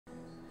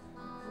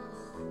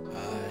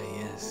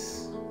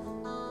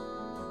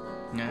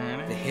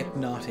The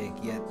hypnotic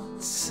yet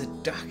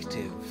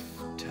seductive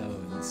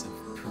tones of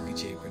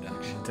Pukajay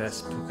production.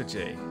 Das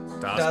Pukajay.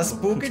 Das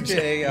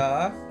Pukajay,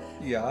 ja.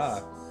 Ja.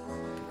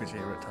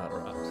 Pukajay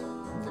Retardarat.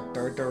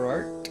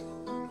 Retardarat.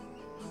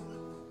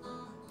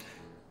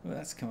 Well,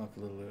 that's come up a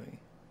little early.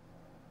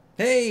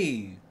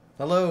 Hey!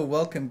 Hello,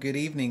 welcome, good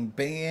evening.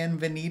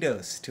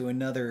 Bienvenidos to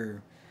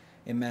another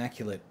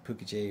immaculate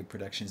Pukajay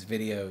Productions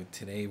video.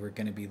 Today we're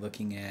going to be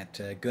looking at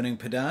Gunung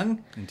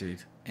Padang.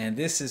 Indeed. And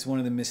this is one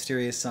of the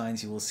mysterious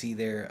signs you will see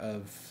there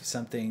of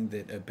something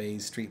that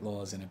obeys street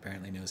laws and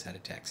apparently knows how to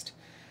text.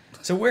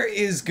 So where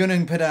is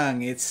Gunung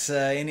Padang? It's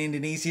in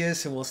Indonesia,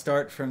 so we'll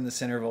start from the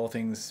center of all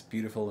things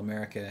beautiful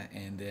America,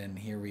 and then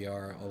here we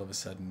are all of a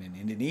sudden in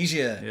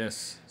Indonesia.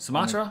 Yes.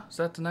 Sumatra, is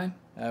that the name?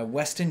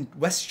 West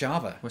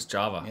Java. West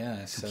Java.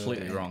 Yeah.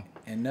 Completely wrong.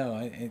 And no,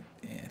 I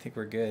think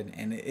we're good.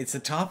 And it's the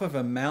top of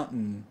a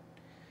mountain,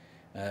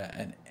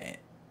 a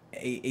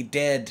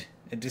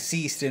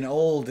deceased and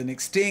old and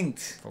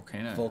extinct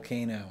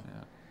volcano.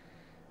 Yeah.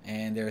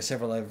 And there are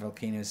several other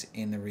volcanoes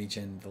in the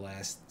region. The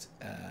last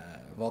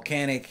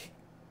volcanic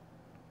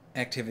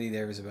activity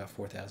there was about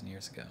 4,000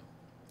 years ago,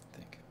 I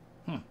think.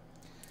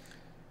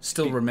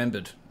 Still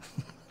remembered.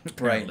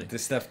 Right. The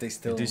stuff they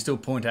still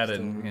point at it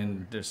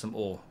and there's some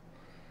awe.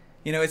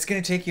 You know, it's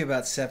going to take you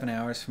about 7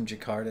 hours from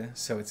Jakarta,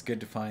 so it's good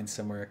to find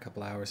somewhere a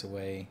couple hours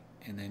away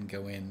and then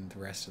go in the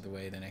rest of the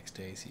way the next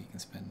day so you can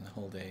spend the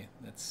whole day.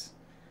 That's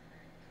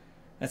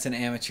an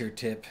amateur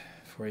tip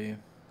for you.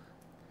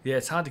 Yeah,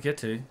 it's hard to get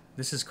to.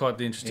 This is quite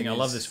interesting. I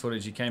love this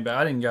footage. You came back.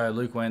 I didn't go.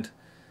 Luke went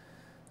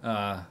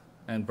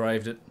and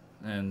braved it.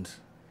 And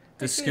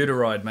this scooter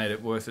ride made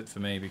it worth it for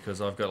me because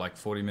I've got like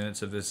 40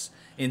 minutes of this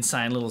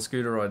insane little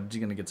scooter ride.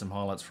 You're going to get some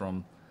highlights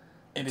from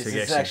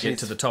to actually get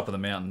to the top of the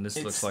mountain.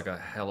 This looks like a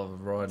hell of a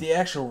ride. The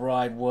actual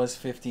ride was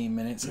 15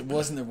 minutes. It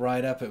wasn't the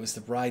ride up. It was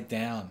the ride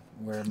down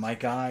where my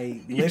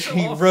guy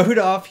literally rode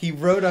off. He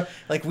rode up.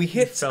 Like we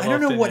hit. I don't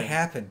know what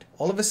happened.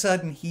 All of a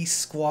sudden, he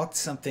squawked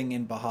something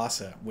in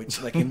Bahasa, which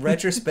like in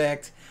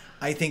retrospect,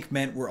 I think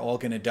meant we're all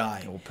going to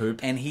die. Or poop.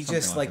 And he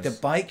just like the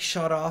bike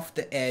shot off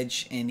the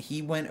edge and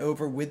he went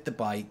over with the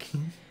bike.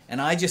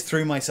 And I just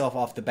threw myself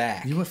off the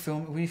back. You were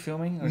filming? Were you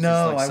filming? Or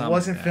no, I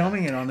wasn't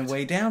filming it on the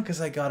way down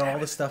because I got all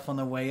the stuff on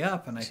the way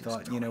up, and I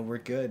thought, you know, we're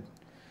good.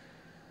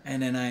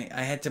 And then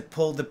I had to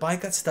pull the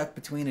bike. Got stuck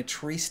between a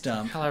tree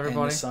stump and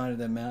the side of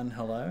the mountain.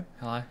 Hello.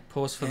 Hello.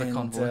 Pause for the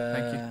convoy.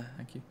 Thank you.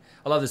 Thank you.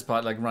 I love this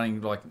part, like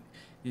running like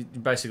you're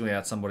basically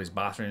out somebody's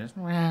bathroom.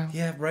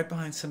 Yeah, right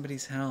behind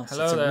somebody's house.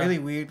 Hello it's a there. really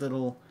weird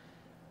little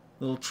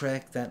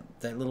trek. That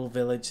little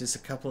village. There's a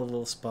couple of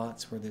little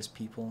spots where there's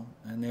people,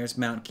 and there's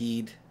Mount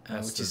Gede.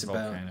 Which is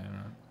about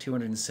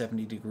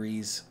 270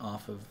 degrees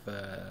off of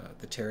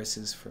the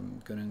terraces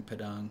from Gunung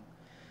Padang.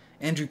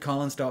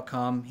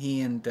 AndrewCollins.com, he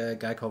and a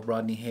guy called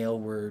Rodney Hale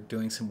were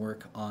doing some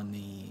work on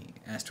the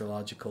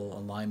astrological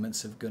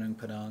alignments of Gunung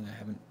Padang. I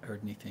haven't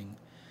heard anything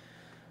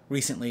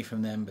recently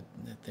from them, but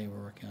that they were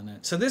working on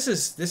that. So this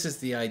is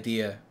the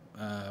idea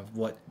of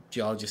what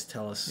geologists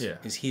tell us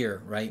is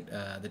here, right?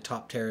 The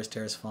top terrace,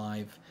 Terrace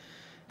 5,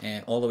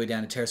 and all the way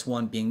down to Terrace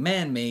 1 being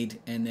man-made,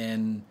 and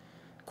then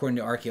according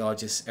to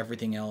archaeologists,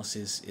 everything else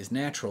is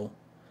natural.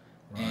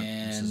 Right.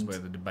 And this is where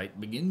the debate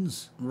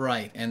begins.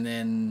 Right. And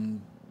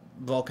then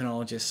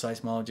volcanologist,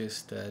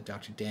 seismologist,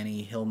 Dr.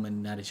 Danny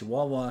Hillman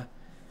Nadajawawa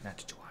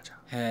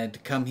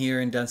had come here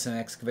and done some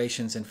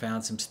excavations and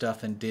found some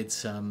stuff and did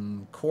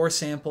some core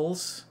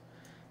samples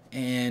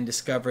and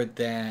discovered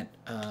that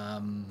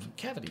some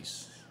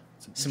cavities.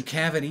 Some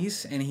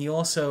cavities, and he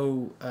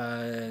also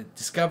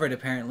discovered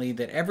apparently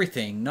that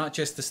everything, not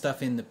just the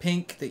stuff in the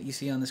pink that you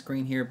see on the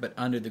screen here, but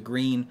under the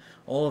green,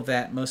 all of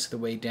that most of the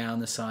way down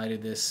the side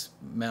of this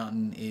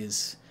mountain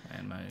is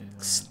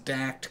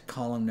stacked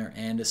columnar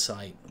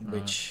andesite,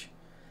 which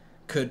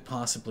could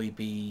possibly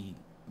be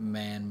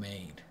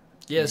man-made.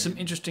 Yeah, some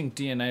interesting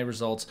DNA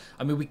results.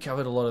 I mean, we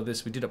covered a lot of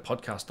this. We did a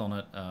podcast on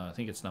it. I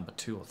think it's number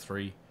 2 or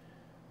 3.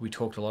 We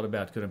talked a lot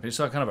about Gunung Padang. It's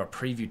kind of a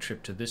preview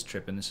trip to this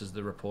trip, and this is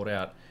the report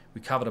out. We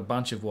covered a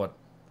bunch of what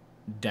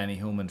Danny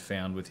Hillman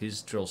found with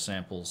his drill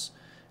samples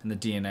and the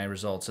DNA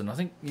results. And I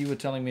think you were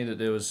telling me that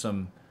there was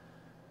some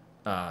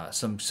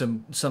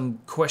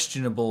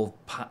questionable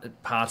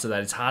parts of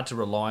that. It's hard to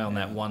rely on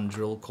that one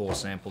drill core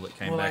sample that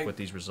came back with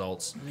these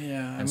results.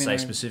 Yeah, and say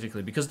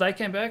specifically because they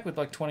came back with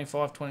like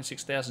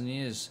 26,000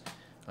 years.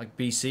 Like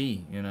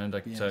BC, you know,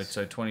 like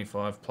so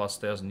 25 plus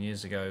thousand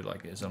years ago,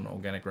 like as an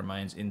organic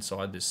remains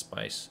inside this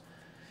space,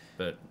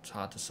 but it's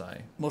hard to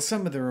say. Well,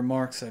 some of the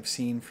remarks I've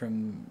seen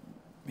from,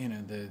 you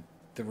know,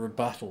 the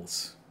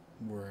rebuttals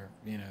were,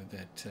 you know,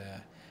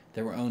 that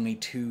there were only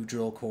 2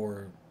 drill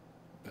core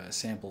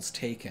samples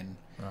taken,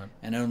 right,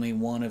 and only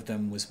one of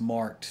them was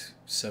marked,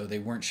 so they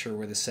weren't sure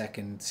where the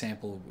second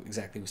sample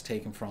exactly was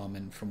taken from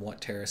and from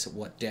what terrace at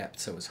what depth.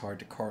 So it was hard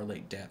to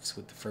correlate depths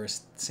with the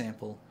first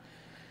sample.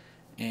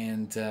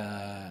 And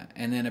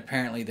then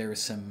apparently there were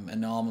some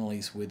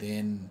anomalies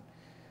within,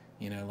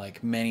 you know,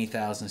 like many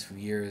thousands of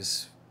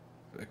years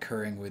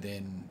occurring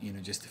within, you know,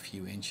 just a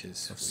few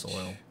inches of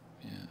soil.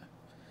 Yeah.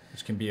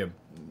 which can be a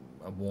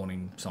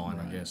warning sign,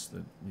 I guess,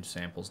 that your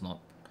sample's not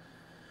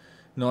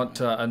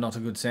a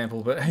good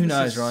sample. But who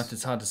knows, right?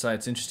 It's hard to say.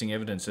 It's interesting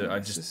evidence.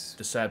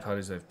 The sad part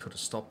is they've put a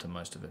stop to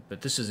most of it.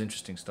 But this is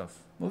interesting stuff.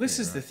 Well, this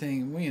is the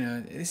thing. You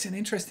know, it's an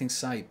interesting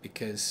site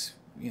because,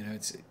 you know,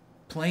 it's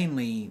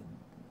plainly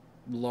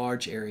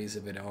large areas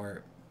of it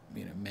are,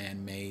 you know,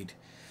 man-made.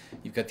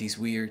 You've got these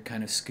weird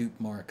kind of scoop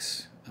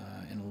marks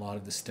in a lot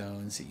of the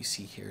stones that you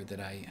see here that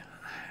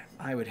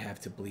I would have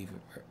to believe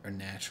are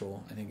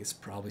natural. I think it's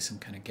probably some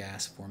kind of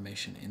gas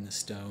formation in the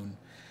stone.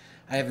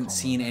 I haven't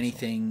seen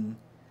anything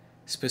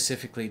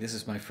specifically. This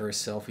is my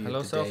first selfie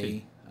of the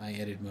day. I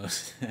edited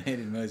most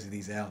of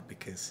these out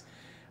because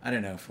I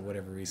don't know, for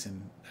whatever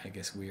reason, I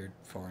guess weird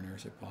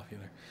foreigners are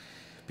popular.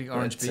 Big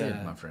orange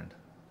beard, my friend.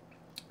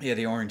 Yeah,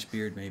 the orange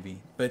beard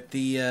maybe. But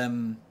the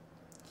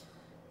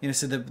you know,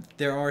 so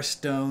there are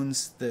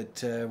stones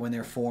that when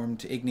they're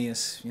formed,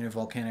 igneous, you know,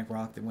 volcanic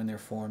rock, that when they're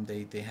formed,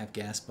 they have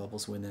gas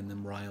bubbles within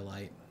them,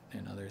 rhyolite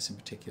and others in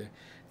particular.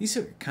 These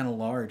are kind of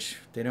large.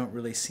 They don't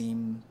really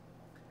seem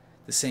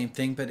the same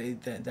thing, but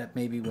that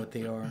may be what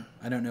they are.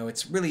 I don't know.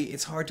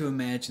 It's hard to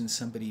imagine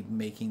somebody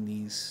making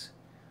these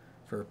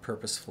for a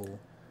purposeful.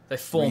 They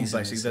form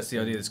basically. That's the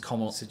idea. This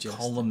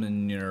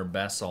columnar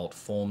basalt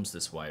forms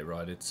this way,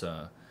 right? It's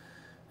a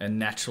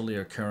naturally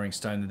occurring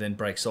stone that then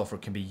breaks off or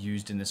can be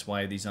used in this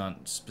way. These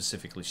aren't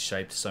specifically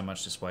shaped so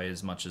much this way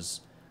as much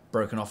as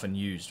broken off and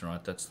used,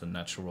 right? That's the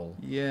natural.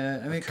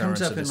 Yeah, I mean, it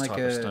comes up in like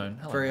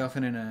very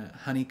often in a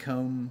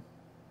honeycomb,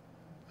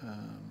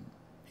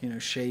 you know,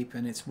 shape,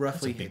 and it's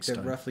roughly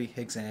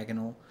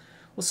hexagonal.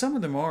 Well, some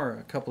of them are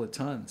a couple of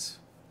tons,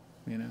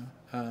 you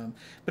know,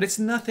 but it's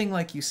nothing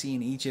like you see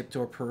in Egypt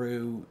or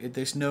Peru.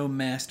 There's no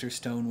master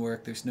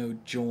stonework. There's no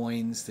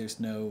joins. There's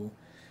no,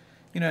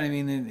 you know what I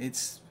mean?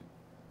 It's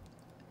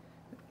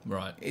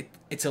right.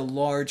 It's a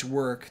large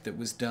work that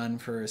was done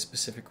for a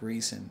specific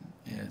reason.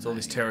 And it's all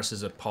these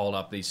terraces that piled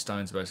up these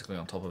stones basically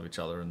on top of each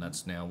other, and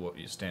that's now what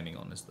you're standing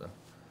on is the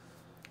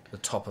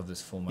top of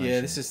this formation.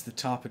 Yeah, this is the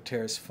top of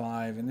Terrace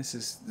 5, and this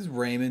is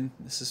Raymond.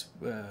 This is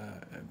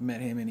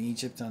met him in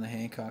Egypt on the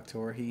Hancock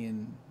tour. He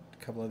and a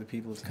couple other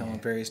people have come on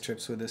various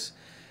trips with us,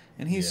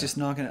 and he's just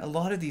knocking. A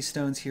lot of these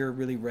stones here are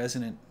really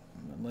resonant,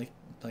 like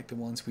the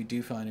ones we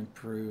do find in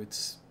Peru.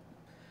 It's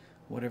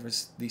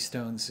whatever's these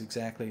stones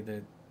exactly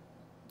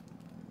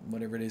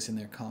whatever it is in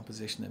their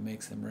composition that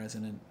makes them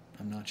resonant.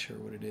 I'm not sure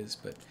what it is,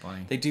 but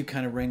they do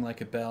kind of ring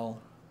like a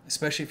bell,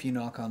 especially if you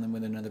knock on them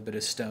with another bit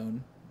of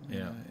stone. You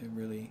know, it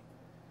really.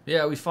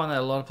 Yeah, we find that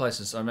a lot of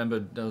places. I remember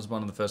that was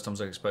one of the first times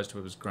I got exposed to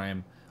it. Was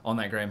Graham on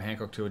that Graham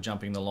Hancock tour,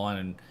 jumping the line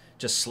and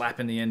just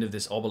slapping the end of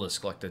this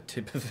obelisk, like the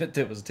tip of it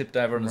that was tipped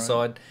over on the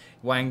side.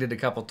 Wanged it a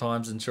couple of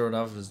times, and sure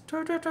enough, it was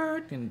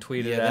and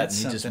tweeted at, and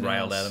he just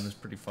railed at him. It was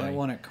pretty funny. That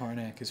one at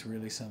Karnak is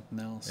really something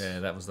else.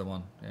 Yeah, that was the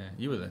one. Yeah,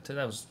 you were there too.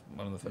 That was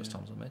one of the first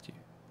times I met you.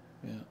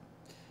 Yeah.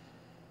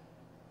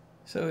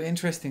 So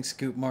interesting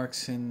scoop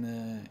marks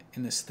in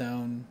the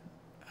stone.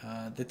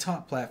 The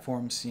top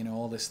platforms, you know,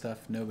 all this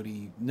stuff.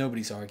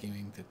 Nobody's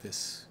arguing that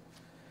this,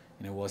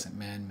 you know, wasn't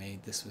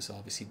man-made. This was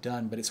obviously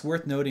done. But it's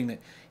worth noting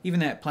that even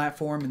that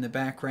platform in the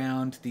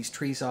background, these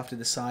trees off to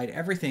the side,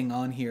 everything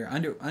on here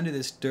under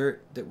this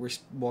dirt that we're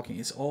walking,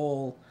 it's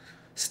all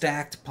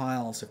stacked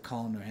piles of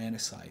columnar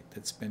andesite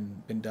that's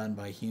been done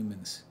by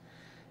humans.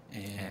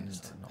 And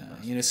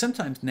you know,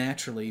 sometimes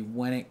naturally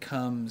when it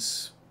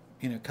comes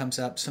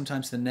up,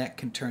 sometimes the neck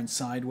can turn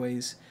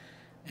sideways.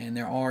 And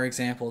there are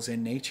examples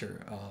in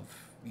nature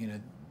of, you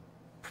know,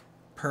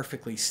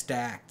 perfectly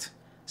stacked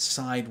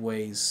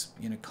sideways,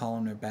 you know,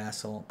 columnar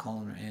basalt,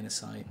 columnar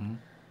andesite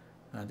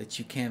that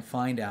you can't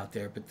find out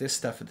there. But this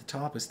stuff at the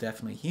top is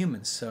definitely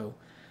human. So,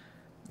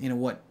 you know,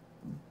 what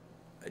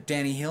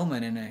Danny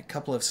Hillman and a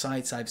couple of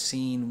sites I've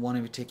seen, one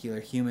in particular,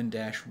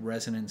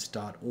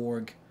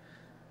 human-resonance.org,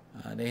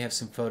 they have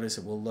some photos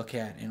that we'll look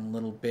at in a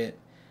little bit.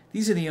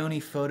 These are the only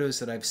photos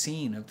that I've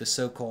seen of the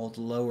so-called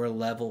lower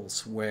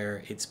levels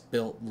where it's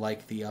built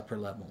like the upper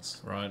levels.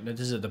 Right.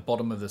 This is at the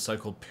bottom of the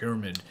so-called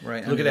pyramid.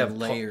 Right. Look at our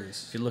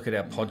layers. If you look at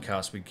our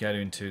podcast, we get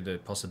into the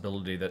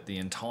possibility that the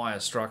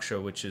entire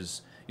structure, which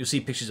is, you'll see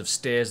pictures of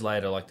stairs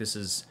later. Like this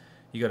is,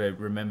 you got to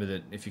remember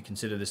that if you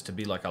consider this to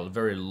be like a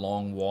very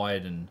long,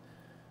 wide, and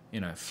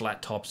you know,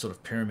 flat top sort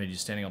of pyramid, you're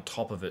standing on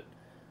top of it.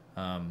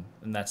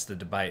 And that's the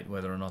debate,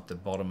 whether or not the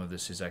bottom of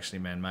this is actually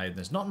man-made.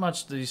 There's not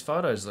much to these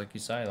photos, like you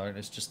say. Like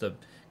it's just a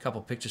couple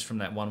of pictures from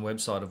that one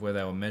website of where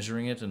they were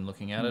measuring it and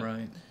looking at it.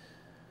 Right.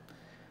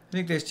 I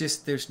think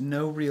there's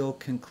no real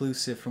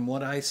conclusive from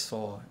what I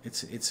saw.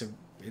 It's a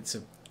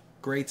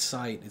great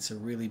site. It's a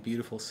really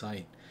beautiful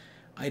site.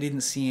 I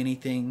didn't see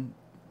anything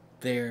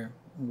there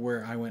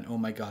where I went, oh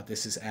my God,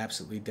 this is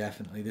absolutely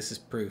definitely, this is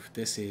proof.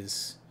 This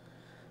is,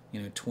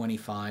 you know,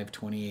 25,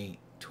 28.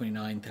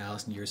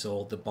 29,000 years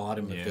old. The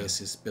bottom of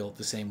this is built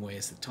the same way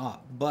as the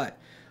top. But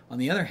on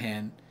the other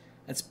hand,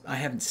 I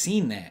haven't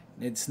seen that.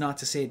 It's not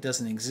to say it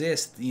doesn't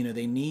exist. You know,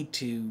 they need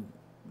to,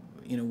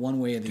 you know, one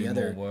way or the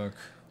other, more work.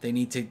 They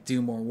need to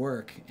do more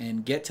work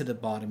and get to the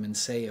bottom and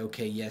say,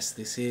 okay, yes,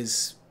 this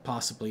is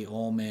possibly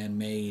all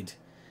man-made.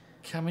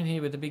 come in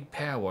here with a big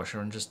power washer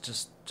and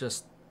just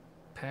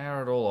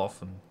power it all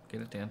off and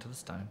get it down to the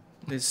stone.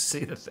 Let's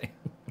see the thing.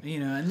 You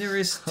know, and there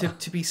is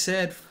to be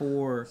said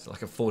for... It's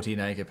like a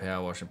 14-acre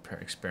power washer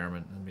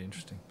experiment. It'd be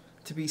interesting.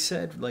 To be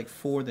said, like,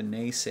 for the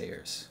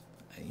naysayers,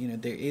 you know,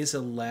 there is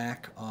a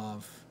lack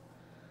of...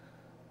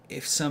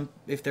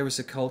 If there was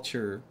a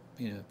culture,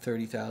 you know,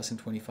 30,000,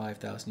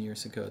 25,000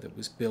 years ago that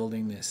was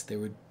building this,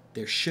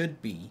 there should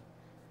be,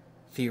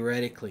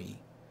 theoretically,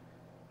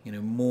 you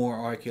know, more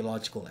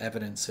archaeological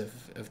evidence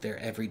of their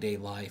everyday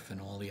life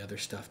and all the other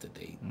stuff that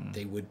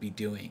they would be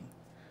doing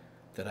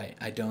that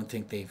I don't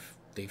think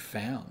they've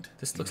found.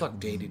 This looks like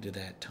dated to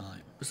that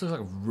time. This looks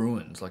like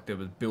ruins, like there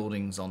were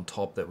buildings on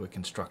top that were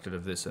constructed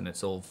of this and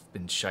it's all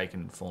been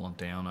shaken and fallen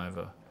down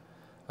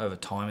over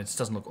time. It just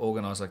doesn't look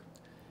organised. Like,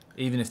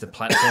 even if the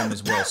platform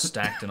is well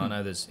stacked, and I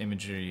know there's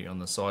imagery on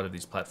the side of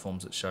these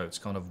platforms that show it's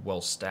kind of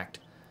well stacked.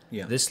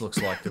 Yeah. This looks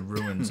like the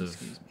ruins of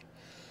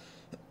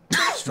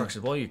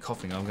structures. While you're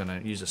coughing, I'm going to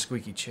use a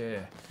squeaky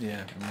chair.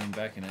 Yeah. And lean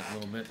back in it a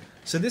little bit.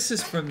 So this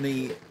is from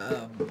the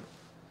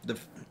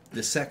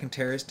second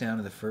terrace down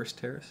to the first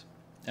terrace.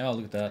 Oh,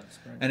 look at that.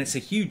 And it's a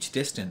huge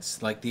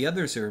distance. Like, the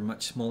others are a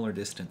much smaller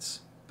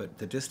distance, but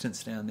the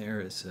distance down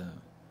there is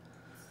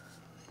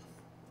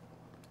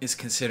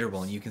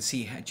considerable, and you can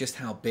see just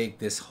how big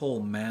this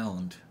whole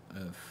mound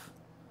of,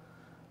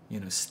 you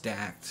know,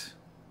 stacked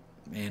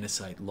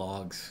andesite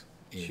logs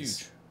is.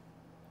 Huge.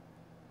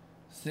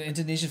 The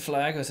Indonesian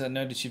flag, I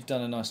noticed you've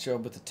done a nice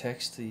job with the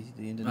text. The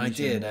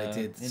Indonesian. I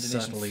did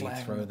Indonesian subtly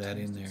flag throw that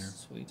in there.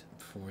 Sweet.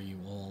 For you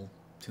all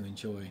to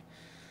enjoy.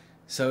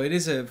 So it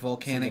is a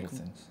volcanic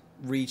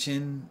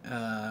region.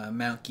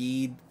 Mount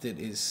Gede that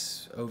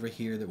is over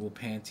here that we'll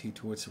pan to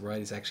towards the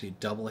right is actually a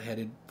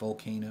double-headed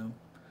volcano.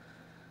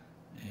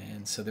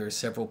 And so there are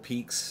several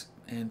peaks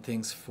and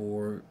things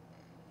for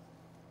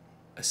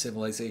a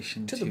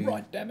civilization to the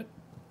right, damn it.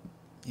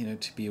 You know,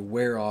 to be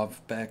aware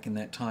of back in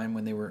that time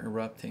when they were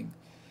erupting,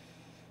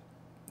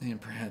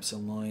 and perhaps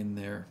align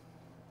their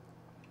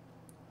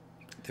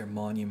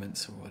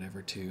monuments or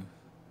whatever too.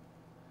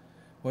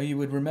 Well, you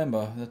would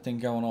remember that thing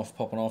going off,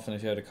 popping off, and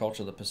if you had a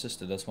culture that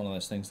persisted, that's one of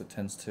those things that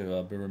tends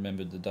to be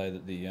remembered the day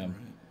that the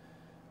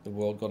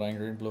world got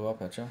angry and blew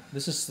up at you.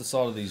 This is the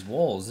side of these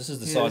walls. This is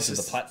the sides of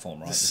the platform,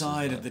 right? The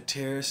side of the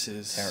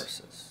terraces.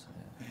 Terraces.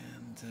 Yeah.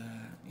 And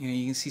you know,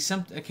 you can see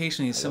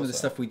occasionally some of the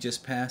stuff we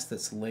just passed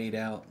that's laid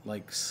out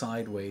like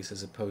sideways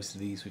as opposed to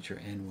these, which are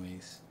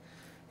endways.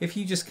 If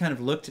you just kind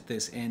of looked at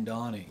this end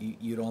on it,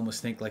 you'd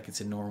almost think like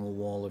it's a normal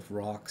wall of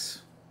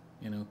rocks,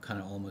 you know, kind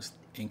of almost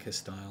Inca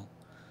style.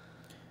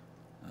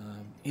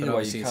 But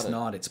obviously it's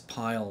not. It's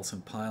piles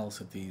and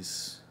piles of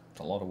these. It's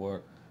a lot of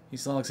work.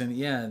 These logs,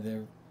 and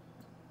they're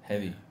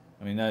heavy. Yeah,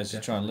 I mean, those, to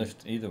try and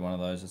lift either one of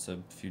those, it's a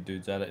few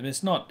dudes at it. I mean,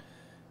 it's not.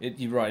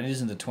 You're right. It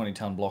isn't the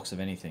 20-ton blocks of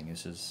anything.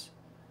 It's just,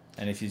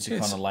 and if you're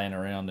just kind of laying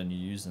around and you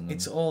use them,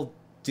 it's all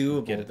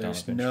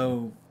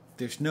doable.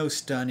 There's no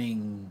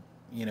stunning,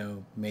 you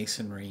know,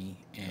 masonry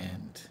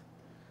and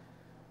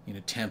you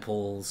know,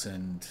 temples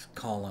and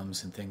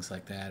columns and things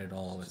like that at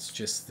all. It's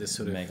just this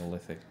sort of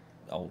megalithic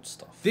old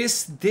stuff.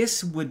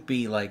 This would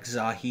be like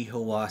Zahi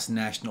Hawass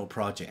National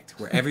Project,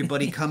 where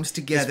everybody comes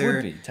together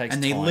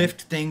and they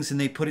lift things and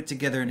they put it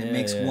together and it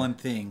makes one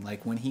thing.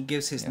 Like when he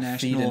gives his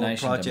national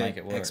project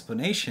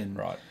explanation,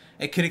 right,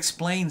 it could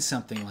explain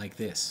something like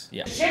this.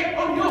 Yeah,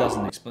 it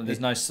doesn't explain. There's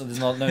no.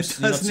 It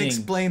doesn't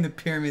explain the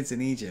pyramids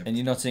in Egypt, and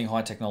you're not seeing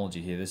high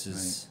technology here. This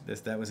is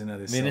that was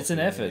another. I mean, it's an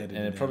effort, and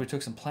it probably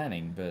took some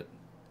planning, but.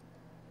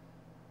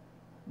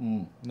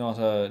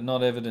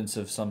 Not evidence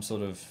of some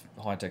sort of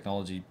high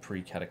technology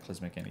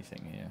pre-cataclysmic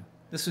anything here.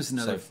 This was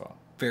another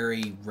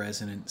very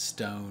resonant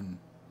stone.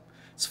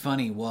 It's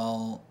funny,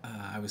 while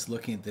I was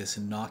looking at this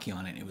and knocking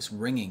on it, it was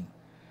ringing.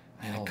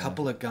 And a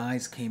couple of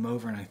guys came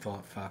over and I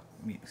thought, I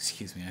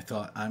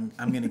thought I'm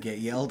going to get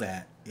yelled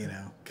at, you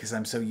know, because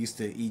I'm so used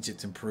to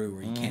Egypt and Peru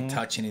where you can't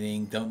touch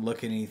anything, don't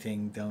look at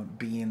anything, don't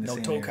be in the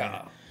same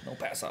area. No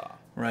pasa.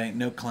 Right,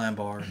 no clam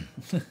bar.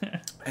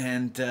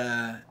 And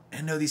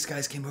no, these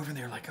guys came over and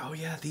they were like, oh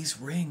yeah, these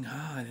ring,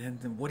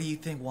 and what do you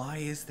think, why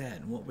is that,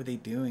 and what were they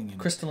doing? And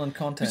crystalline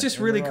content. It was just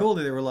really cool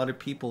that there were a lot of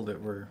people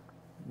that were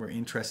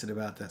interested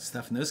about that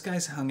stuff. And those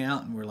guys hung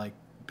out and were like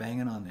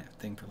banging on that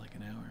thing for like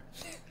an hour.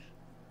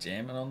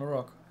 Jamming on the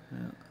rock.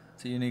 Yeah.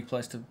 It's a unique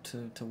place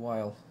to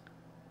wail.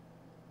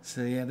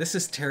 So yeah, this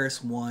is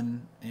Terrace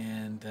 1,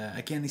 and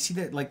again, you see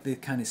that like the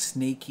kind of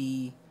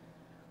snaky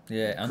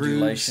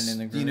undulation in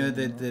the groove, you know,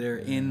 that are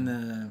in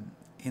the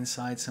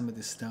inside some of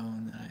the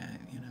stone.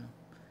 You know,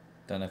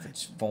 don't know if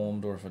it's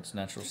formed or if it's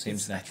natural.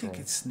 Seems natural. I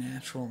think it's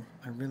natural.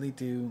 I really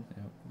do.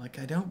 Yep. Like,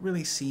 I don't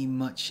really see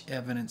much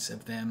evidence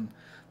of them.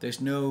 There's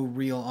no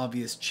real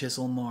obvious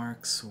chisel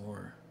marks,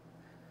 or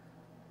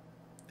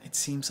it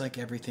seems like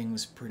everything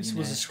was pretty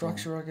natural. This was a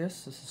structure, I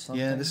guess? This is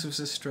something? Yeah, this was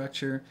a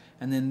structure.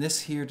 And then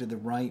this here to the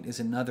right is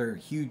another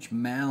huge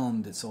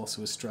mound that's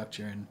also a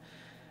structure. And,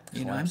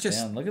 you know, I'm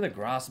just... Look at the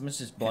grass. It's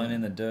just blown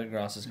in. The dirt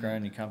grass is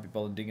growing. You can't be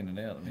bothered digging it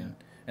out. I mean,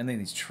 and then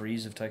these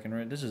trees have taken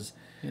root. This is,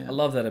 I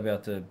love that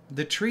about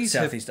the trees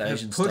Southeast have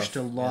Asian pushed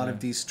stuff, a lot of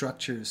these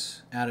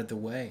structures out of the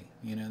way.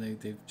 You know,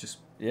 they've just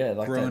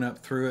like grown up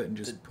through it and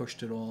just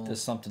pushed it all.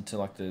 There's something to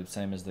like the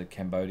same as the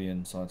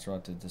Cambodian sites,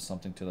 right? There's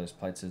something to those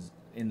places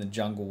in the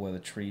jungle where the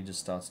tree just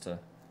starts to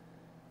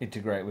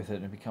integrate with it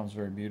and it becomes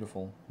very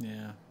beautiful.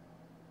 Yeah.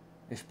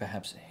 If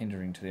perhaps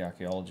hindering to the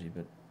archaeology,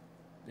 but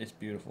it's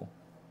beautiful.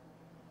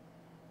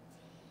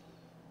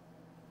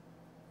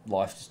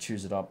 Life just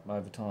chews it up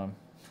over time.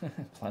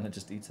 Planet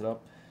just eats it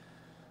up.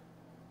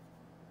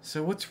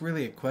 So what's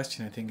really a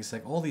question, I think, is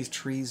like all these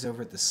trees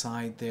over at the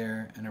side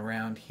there and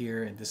around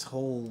here and this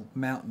whole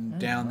mountain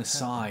down the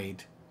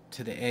side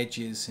to the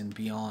edges and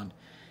beyond.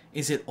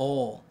 Is it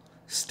all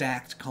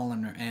stacked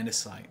columnar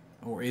andesite,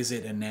 or is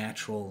it a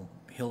natural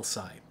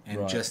hillside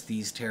and just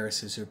these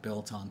terraces are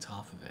built on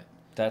top of it?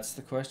 That's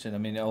the question. I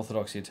mean,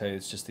 orthodoxy will tell you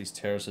it's just these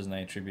terraces, and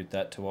they attribute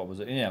that to what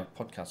was in our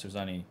podcast. It was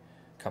only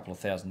a couple of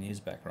thousand years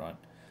back, right?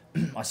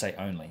 I say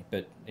only,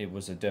 but it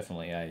was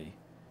definitely a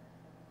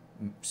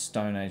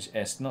Stone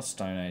Age-esque, not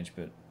Stone Age,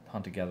 but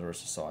hunter-gatherer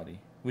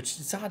society. Which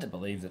it's hard to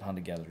believe that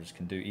hunter-gatherers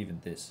can do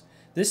even this.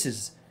 This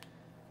is,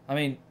 I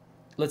mean,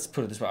 let's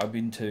put it this way. I've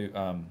been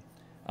to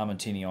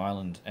Armatini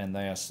Island, and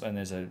there's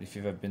if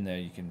you've ever been there,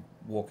 you can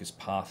walk this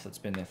path that's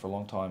been there for a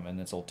long time,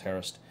 and it's all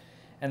terraced.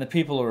 And the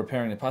people are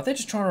repairing the path. They're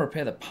just trying to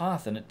repair the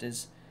path, and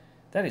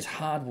that is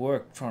hard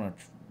work trying to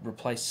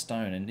replace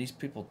stone. And these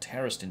people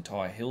terraced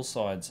entire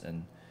hillsides,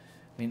 and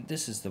I mean,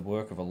 this is the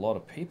work of a lot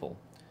of people.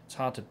 It's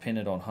hard to pin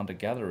it on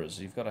hunter-gatherers.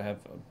 You've got to have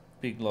a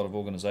big lot of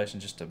organisation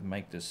just to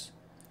make this.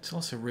 It's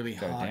also really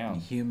hot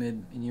and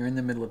humid, and you're in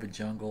the middle of a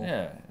jungle.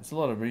 Yeah, it's a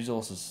lot of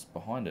resources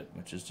behind it,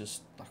 which is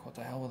just like, what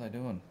the hell were they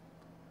doing?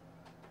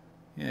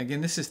 Yeah,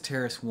 again, this is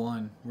Terrace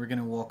 1. We're going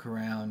to walk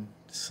around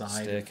the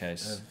side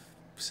of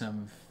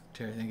some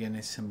terrace. Again,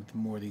 there's some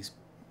more of these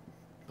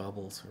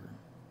bubbles or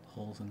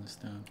holes in the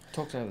stone.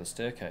 Talked over the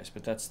staircase,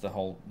 but that's the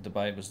whole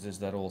debate, is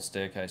that all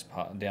staircase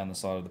part down the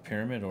side of the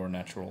pyramid or a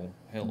natural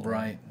hill?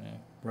 Right. Yeah.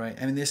 Right.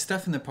 I mean, there's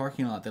stuff in the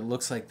parking lot that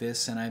looks like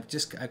this, and I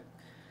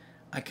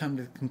come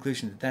to the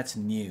conclusion that that's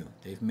new.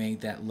 They've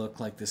made that look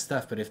like this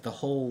stuff, but if the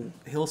whole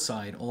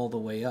hillside all the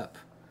way up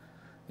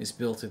is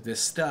built of this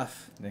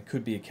stuff, there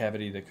could be a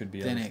cavity, there could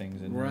be other things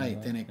in there.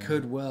 Right, then it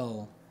could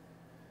well,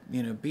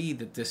 be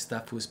that this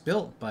stuff was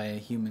built by a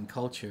human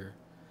culture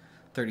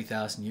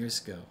 30,000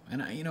 years ago.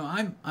 And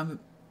I'm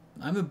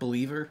a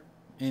believer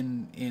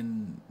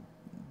in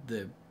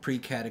the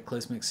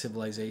pre-cataclysmic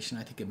civilization.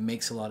 I think it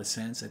makes a lot of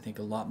sense. I think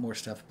a lot more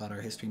stuff about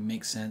our history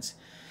makes sense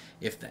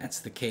if that's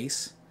the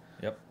case.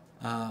 Yep.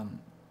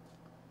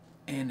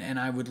 And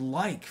I would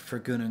like for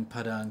Gunung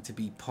Padang to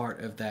be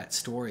part of that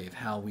story of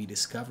how we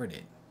discovered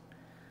it.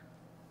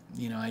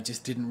 I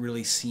just didn't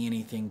really see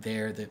anything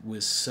there that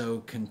was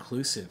so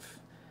conclusive.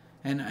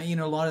 And,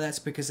 a lot of that's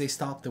because they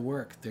stopped the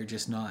work. They're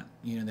just not,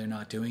 they're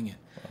not doing it.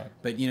 Right.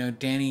 But,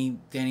 Danny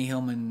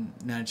Hillman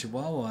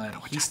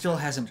Najiwawa, he still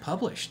hasn't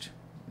published,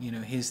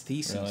 his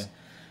thesis. Really?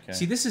 Okay.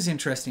 See, this is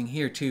interesting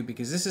here, too,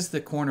 because this is the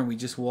corner we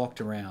just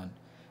walked around.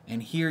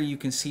 And here you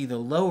can see the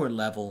lower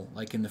level,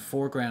 like in the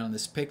foreground of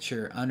this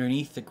picture,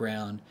 underneath the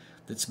ground,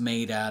 that's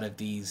made out of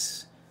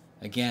these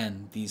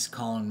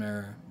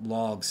columnar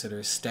logs that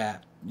are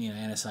stacked,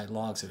 andesite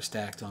logs that are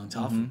stacked on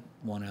top of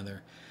one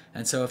another.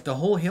 And so if the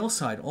whole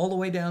hillside, all the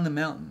way down the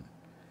mountain,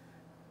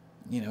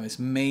 is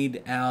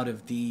made out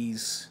of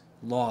these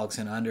logs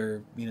and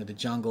under, the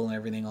jungle and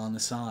everything on the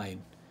side,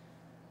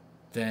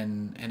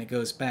 then, and it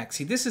goes back.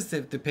 See, this is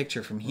the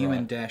picture from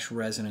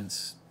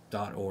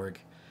human-resonance.org.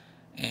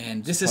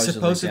 And this is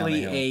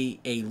supposedly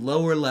a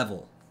lower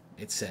level,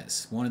 it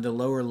says, one of the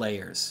lower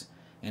layers.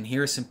 And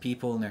here are some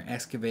people, and they're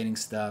excavating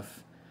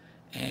stuff.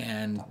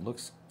 And it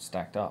looks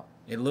stacked up.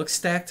 It looks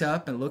stacked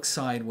up. It looks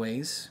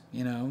sideways,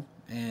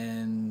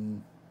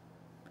 and...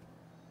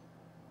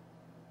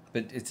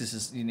 But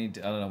you need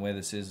to, I don't know where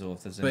this is or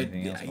if there's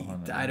anything else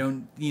behind it. I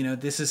don't,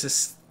 this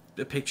is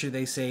a picture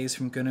they say is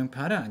from Gunung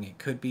Padang. It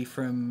could be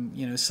from,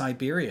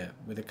 Siberia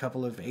with a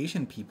couple of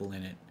Asian people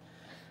in it.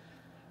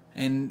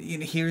 And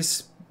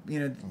here's,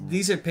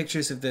 these are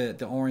pictures of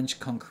the orange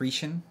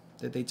concretion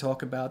that they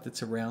talk about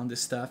that's around this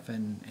stuff.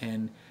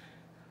 And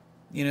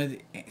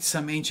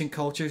some ancient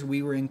cultures,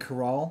 we were in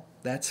Kerala.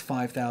 That's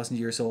 5,000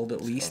 years old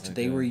at least.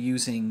 They were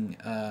using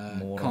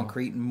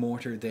concrete and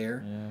mortar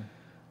there. Yeah.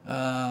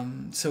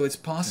 So it's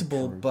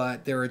possible,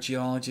 but there are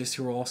geologists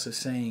who are also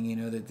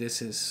saying, that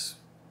this is,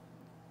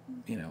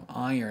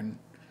 iron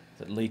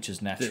that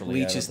leaches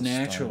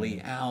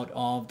naturally out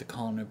of the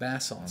columnar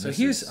basalt. So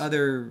here's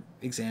other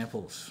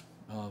examples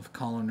of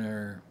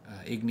columnar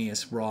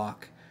igneous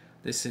rock.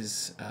 This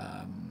is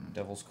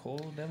Devil's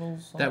Causeway.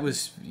 That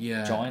was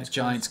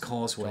Giant's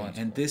Causeway,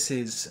 and this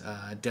is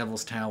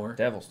Devil's Tower.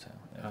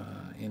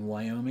 In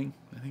Wyoming,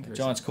 I think.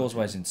 Giant's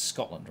Causeway is in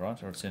Scotland,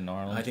 right, or it's in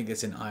Ireland? I think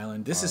it's in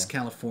Ireland. This is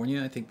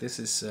California. I think this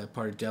is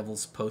part of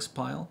Devil's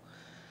Postpile.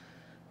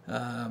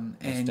 And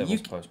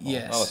Devil's Postpile.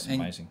 Yes, it's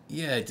amazing.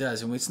 Yeah, it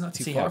does, and it's not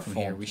too far from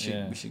here. We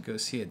should go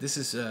see it. This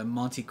is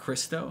Monte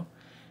Cristo,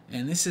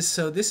 And this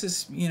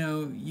is, you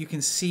know, you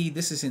can see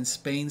this is in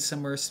Spain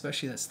somewhere,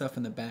 especially that stuff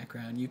in the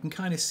background. You can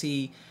kind of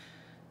see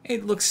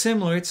it looks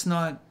similar. It's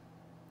not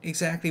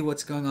exactly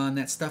what's going on.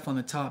 That stuff on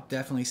the top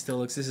definitely still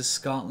looks. This is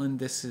Scotland.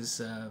 This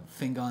is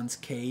Fingon's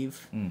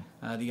Cave,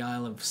 the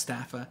Isle of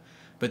Staffa.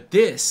 But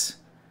this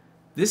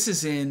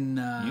is in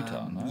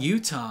Utah. No?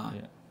 Utah.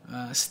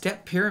 Yeah.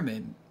 Step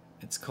Pyramid,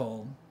 it's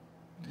called,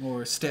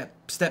 or Step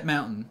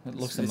Mountain. It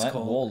looks amazing. The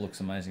wall looks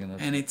amazing.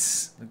 And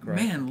it's,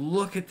 man,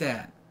 look at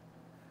that.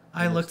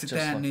 I looked at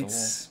that, and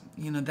it's,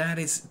 you know,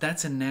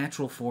 that's a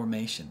natural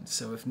formation.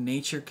 So if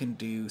nature can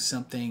do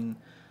something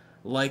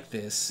like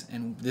this,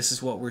 and this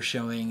is what we're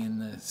showing in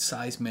the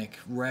seismic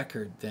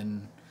record,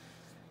 then,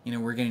 you know,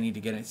 we're going to need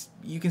to get it.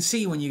 You can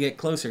see when you get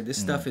closer, this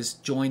stuff is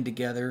joined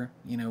together.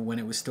 You know, when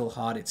it was still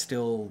hot, it's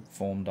still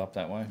formed up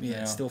that way.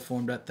 Yeah, it's still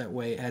formed up that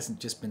way. It hasn't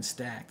just been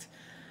stacked.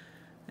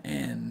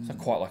 And it's not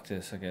quite like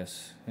this, I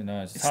guess. You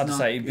know, it's hard to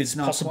say. It's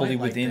possibly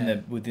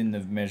within the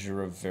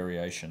measure of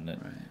variation that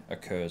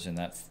occurs in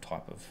that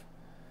type of.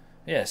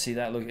 Yeah, see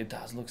that look. It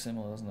does look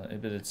similar, doesn't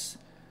it? But it's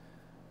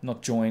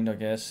not joined, I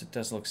guess. It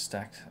does look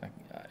stacked.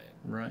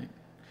 Right.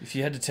 If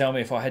you had to tell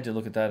me, if I had to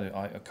look at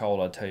that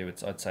coal, I'd tell you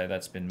I'd say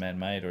that's been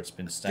man-made or it's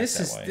been stacked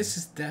that way. This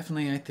has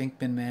definitely, I think,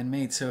 been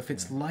man-made. So if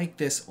it's like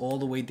this all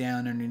the way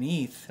down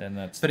underneath, then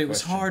that's. But it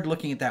was hard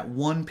looking at that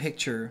one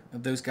picture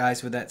of those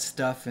guys with that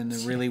stuff in the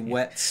really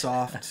wet,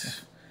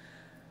 soft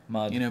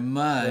mud. You know,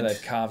 mud. Where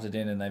they've carved it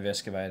in and they've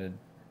excavated.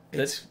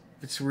 It's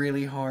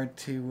really hard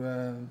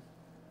to.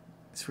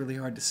 It's really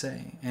hard to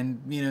say,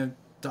 and you know,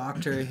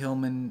 Dr.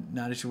 Hillman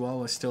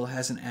Nadajiwawa still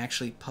hasn't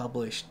actually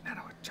published,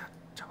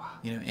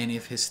 you know, any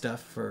of his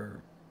stuff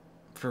for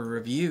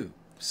review.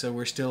 So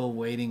we're still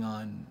waiting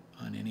on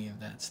any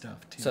of that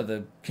stuff too. So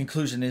the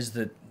conclusion is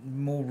that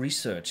more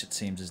research, it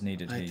seems, is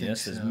needed here.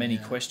 Yes, there's many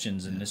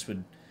questions, and this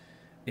would.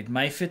 It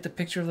may fit the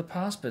picture of the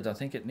past, but I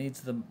think it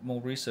needs the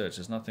more research.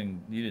 There's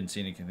nothing. You didn't see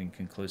anything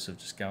conclusive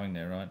just going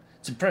there, right?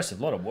 It's impressive.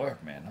 A lot of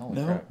work, man.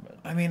 Holy crap. But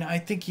I mean, I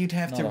think you'd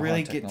have to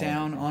really get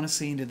down,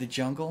 honestly, into the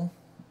jungle,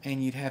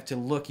 and you'd have to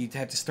look. You'd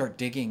have to start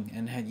digging,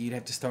 and you'd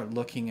have to start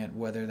looking at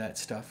whether that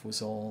stuff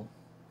was all.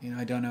 You know,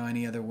 I don't know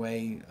any other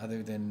way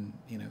other than,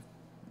 you know,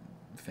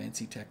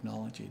 fancy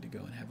technology to go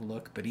and have a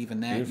look. But even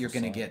that, beautiful, you're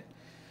going to get,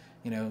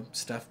 you know,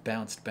 stuff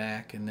bounced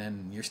back, and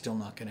then you're still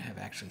not going to have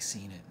actually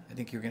seen it. I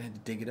think you're going to have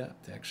to dig it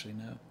up to actually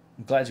know.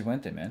 I'm glad you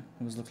went there, man.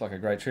 It looked like a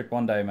great trip.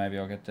 One day maybe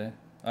I'll get there.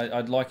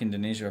 I'd like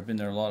Indonesia. I've been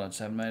there a lot. I just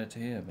haven't made it to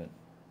here, but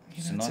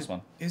it's a nice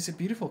one. It's a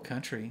beautiful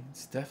country.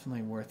 It's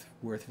definitely worth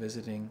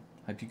visiting.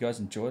 Hope you guys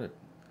enjoyed it.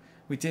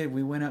 We did.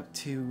 We went up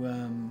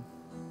to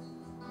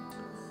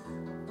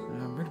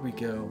where did we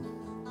go?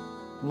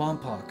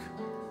 Lompoc,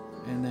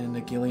 and then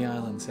the Gili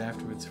Islands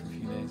afterwards for a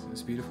few days. It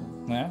was beautiful.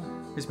 Yeah.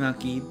 There's Mount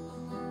Gede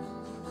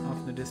off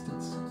in the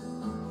distance.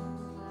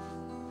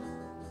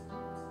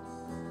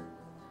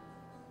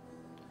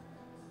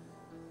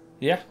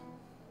 Yeah.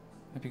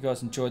 Hope you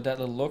guys enjoyed that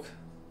little look.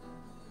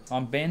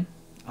 I'm Ben.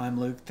 I'm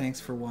Luke.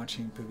 Thanks for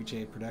watching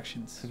Pukajay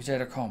Productions.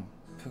 Pukajay.com.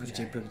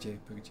 Pukajay. Pukajay.